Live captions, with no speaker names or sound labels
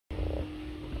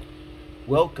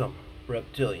Welcome,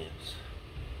 Reptilians.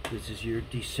 This is your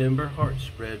December heart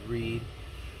spread read,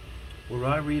 where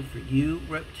I read for you,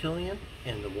 Reptilian,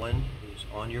 and the one who's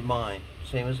on your mind,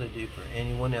 same as I do for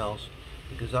anyone else,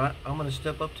 because I'm going to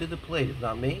step up to the plate. If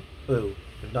not me, who?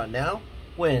 If not now,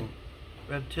 when?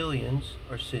 Reptilians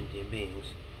are sentient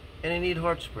beings, and they need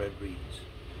heart spread reads,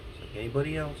 just like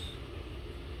anybody else.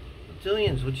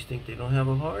 Reptilians, what you think, they don't have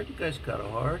a heart? You guys got a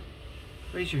heart.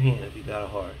 Raise your hand if you got a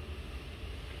heart.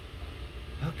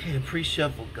 Okay,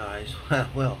 pre-shuffle, guys.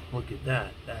 Well, look at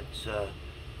that. That's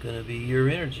gonna be your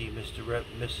energy,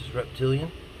 Mrs.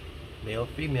 Reptilian. Male,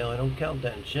 female, I don't count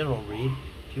that in general read.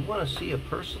 If you want to see a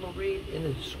personal read, in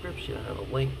the description I have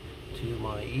a link to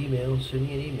my email. Send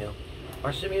me an email,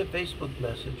 or send me a Facebook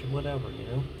message, or whatever, you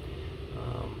know,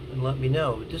 and let me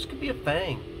know. This could be a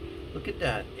fang. Look at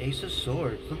that, Ace of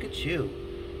Swords. Look at you.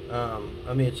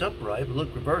 I mean, it's upright, but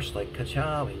look reversed, like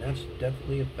ka-chow. I mean, that's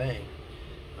definitely a fang.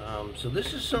 So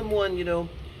this is someone, you know,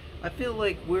 I feel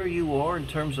like where you are in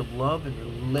terms of love and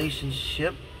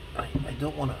relationship, I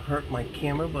don't want to hurt my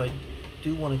camera, but I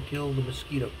do want to kill the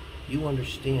mosquito. You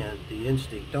understand the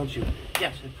instinct, don't you?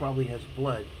 Yes, it probably has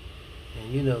blood,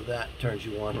 and you know that turns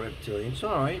you on, Reptilian. It's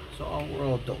all right. We're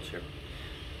all adults here.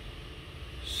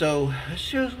 So this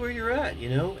shows where you're at, you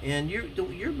know, and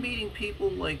you're meeting people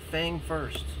like Fang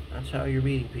first. That's how you're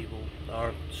meeting people.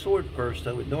 Or sword first,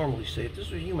 I would normally say. If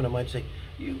this was human, I might say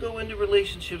you go into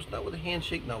relationships not with a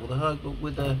handshake, not with a hug, but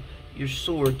with your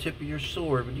sword, tip of your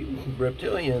sword. But you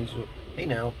Reptilians, hey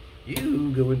now,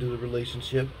 you go into the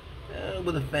relationship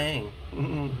with a Fang.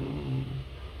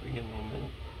 Forgive me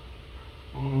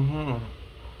a minute.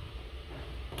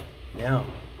 Now,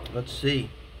 let's see.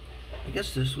 I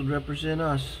guess this would represent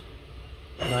us.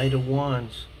 Knight of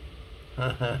Wands.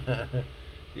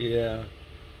 Yeah.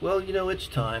 Well, you know, it's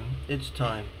time. It's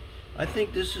time. I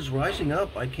think this is rising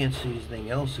up. I can't see anything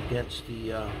else against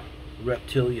the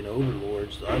reptilian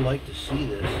overlords. I like to see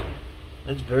this.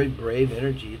 It's very brave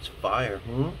energy. It's fire.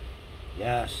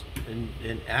 Yes.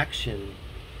 And action.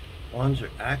 Wands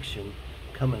are action.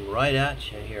 Coming right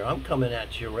at you here. I'm coming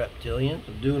at you, Reptilians.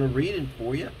 I'm doing a reading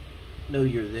for you. I know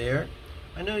you're there.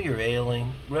 I know you're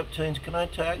ailing. Reptilians, can I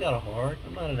tell you, I got a heart.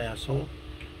 I'm not an asshole.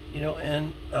 You know,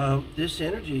 and this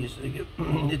energy is,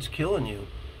 it's killing you.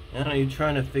 I know you're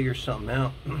trying to figure something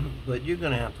out, but you're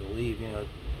going to have to leave, you know.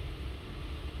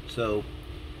 So,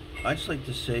 I'd just like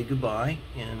to say goodbye,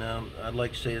 and I'd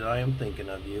like to say that I am thinking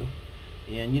of you.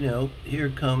 And, you know, here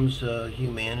comes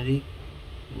humanity.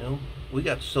 You know, we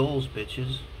got souls,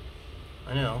 bitches.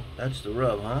 I know, that's the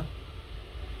rub, huh?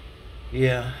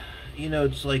 Yeah. You know,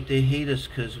 it's like they hate us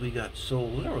because we got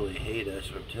souls. They don't really hate us,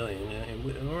 Reptilian.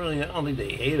 And I don't think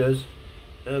they hate us.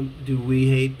 Do we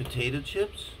hate potato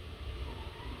chips?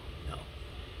 No.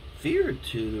 Fear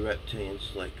to the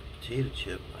Reptilians like a potato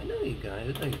chip. I know you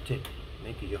guys. I know you're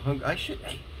making you hungry.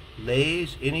 Hey,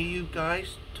 Lays, any of you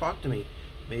guys, talk to me.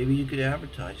 Maybe you could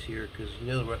advertise here because you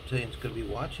know the Reptilian's going to be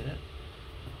watching it.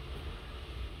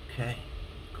 Okay.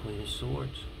 Queen of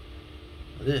Swords.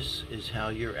 This is how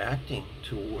you're acting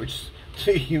towards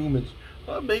the humans.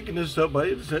 I'm making this up. I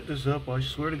didn't set this up. I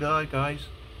swear to God, guys.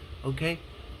 Okay?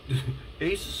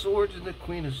 Ace of Swords and the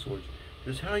Queen of Swords.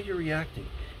 This is how you're reacting.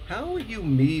 How are you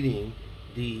meeting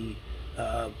the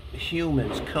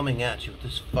humans coming at you with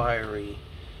this fiery,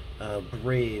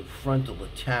 brave frontal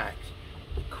attack?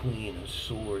 The Queen of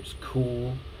Swords.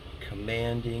 Cool,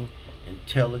 commanding,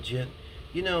 intelligent.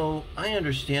 You know, I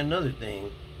understand another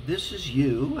thing. This is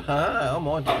you. I'm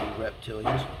on to you,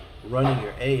 Reptilians. Running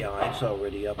your AI. It's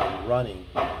already up and running.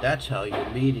 That's how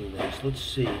you're meeting this. Let's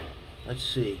see. Let's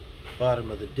see. Bottom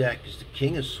of the deck is the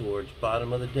King of Swords.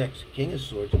 Bottom of the deck is the King of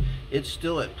Swords. It's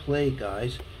still at play,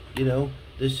 guys. You know,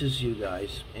 this is you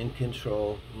guys in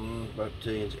control.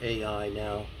 Reptilians AI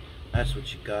now. That's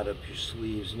what you got up your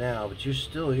sleeves now. But you're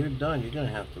done. You're going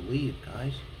to have to leave,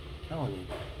 guys. I'm telling you.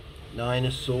 Nine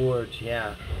of Swords.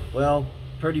 Yeah. Well,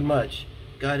 pretty much.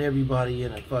 Got everybody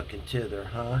in a fucking tither,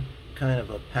 huh? Kind of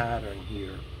a pattern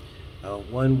here.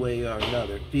 One way or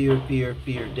another. Fear, fear,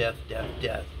 fear, death, death,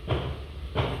 death. You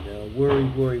know, worry,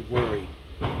 worry, worry.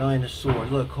 Nine of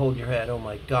Swords. Look, hold your head. Oh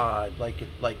my God. Like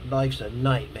life's a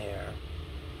nightmare.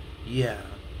 Yeah.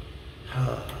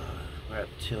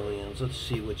 Reptilians. Let's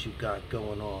see what you got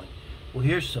going on. Well,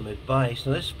 here's some advice.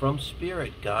 Now, this is from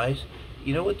Spirit, guys.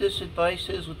 You know what this advice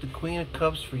is with the Queen of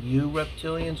Cups for you,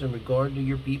 Reptilians, in regard to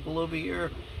your people over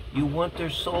here? You want their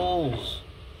souls.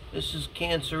 This is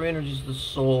Cancer energies, the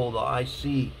soul, the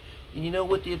IC. And you know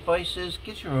what the advice is?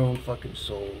 Get your own fucking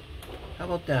soul. How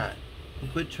about that?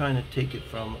 And quit trying to take it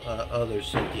from other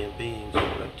sentient beings,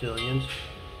 Reptilians.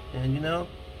 And you know,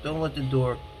 don't let the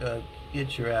door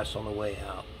get your ass on the way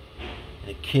out.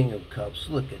 And a King of Cups.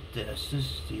 Look at this. This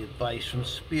is the advice from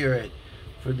Spirit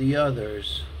for the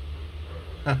others.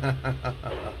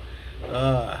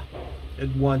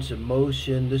 It wants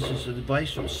emotion. This is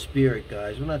advice from Spirit,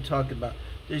 guys. We're not talking about,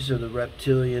 these are the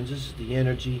reptilians. This is the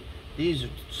energy. These are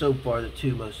so far the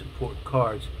two most important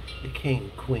cards. The King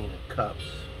and Queen of Cups.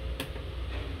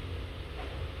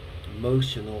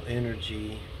 Emotional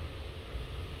energy.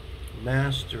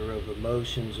 Master of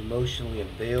emotions. Emotionally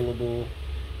available.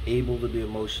 Able to be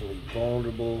emotionally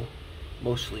vulnerable.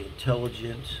 Emotionally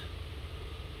intelligent.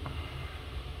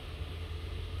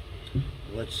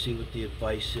 Let's see what the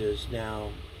advice is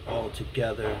now. All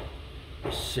together.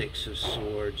 The Six of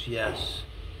Swords. Yes.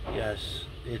 Yes.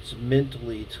 It's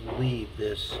mentally to leave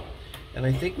this. And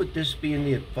I think with this being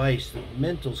the advice, the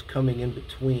mental's coming in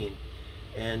between.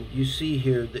 And you see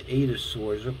here the Eight of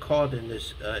Swords. We're caught in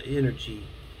this energy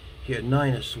here.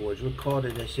 Nine of Swords. We're caught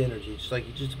in this energy. It's like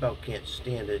you just about can't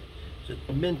stand it. So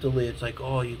mentally, it's like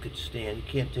all you could stand. You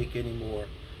can't take any more.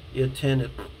 You attend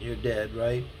it, you're dead,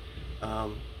 right?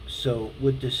 So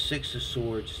with this Six of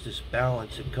Swords, this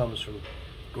balance, it comes from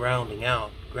grounding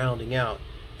out.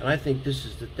 And I think this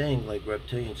is the thing, like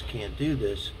reptilians can't do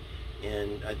this.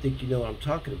 And I think you know what I'm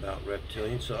talking about,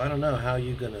 reptilians. So I don't know how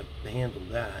you're going to handle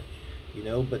that, you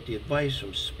know. But the advice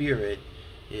from Spirit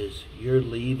is you're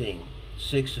leaving.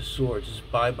 Six of Swords is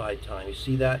bye-bye time. You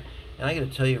see that? And I got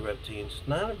to tell you, reptilians, it's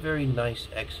not a very nice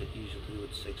exit usually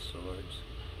with Six Swords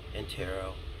and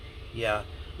tarot. Yeah.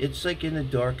 It's like in the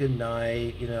dark of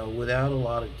night, you know, without a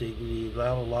lot of dignity,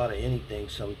 without a lot of anything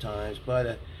sometimes, but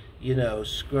a, you know,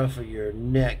 scruff of your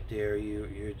neck there,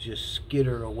 you're just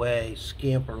scamper away,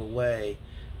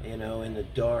 you know, in the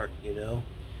dark, you know.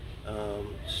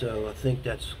 So I think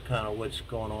that's kind of what's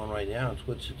going on right now. It's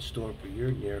what's in store for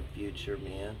your near future,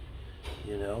 man,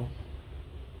 you know.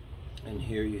 And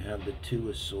here you have the Two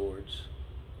of Swords.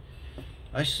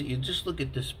 I see, you just look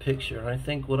at this picture, and I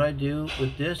think what I do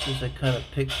with this is I kind of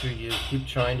picture you keep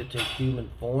trying to take human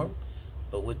form,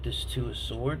 but with this Two of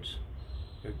Swords,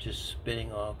 you're just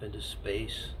spinning off into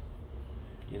space,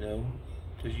 you know,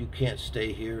 because you can't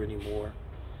stay here anymore.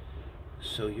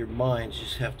 So your minds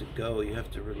just have to go. You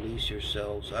have to release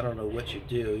yourselves. I don't know what you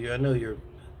do. I know you're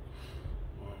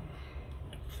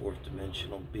fourth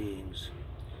dimensional beings.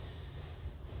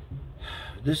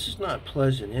 This is not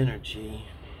pleasant energy.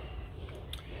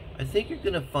 I think you're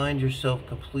going to find yourself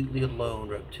completely alone,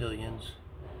 reptilians.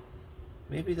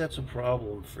 Maybe that's a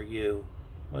problem for you,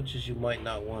 much as you might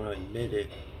not want to admit it.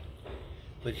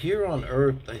 But here on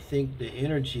Earth, I think the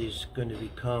energy is going to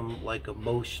become like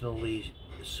emotionally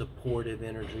supportive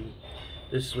energy.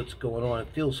 This is what's going on. It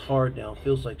feels hard now. It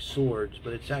feels like swords,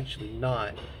 but it's actually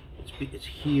not. It's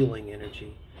healing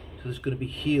energy. So there's going to be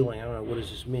healing. I don't know, what does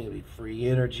this mean? It'll be free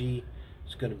energy.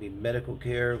 It's going to be medical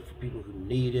care for people who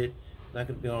need it. Not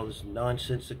going to be all this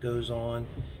nonsense that goes on,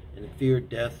 and the fear of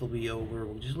death will be over.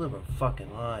 We'll just live our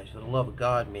fucking lives for the love of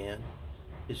God, man.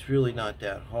 It's really not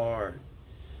that hard.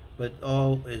 But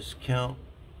all is count.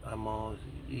 I'm all,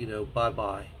 you know,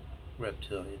 bye-bye,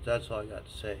 reptilians. That's all I got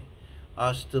to say.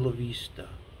 Hasta la vista,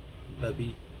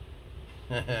 baby.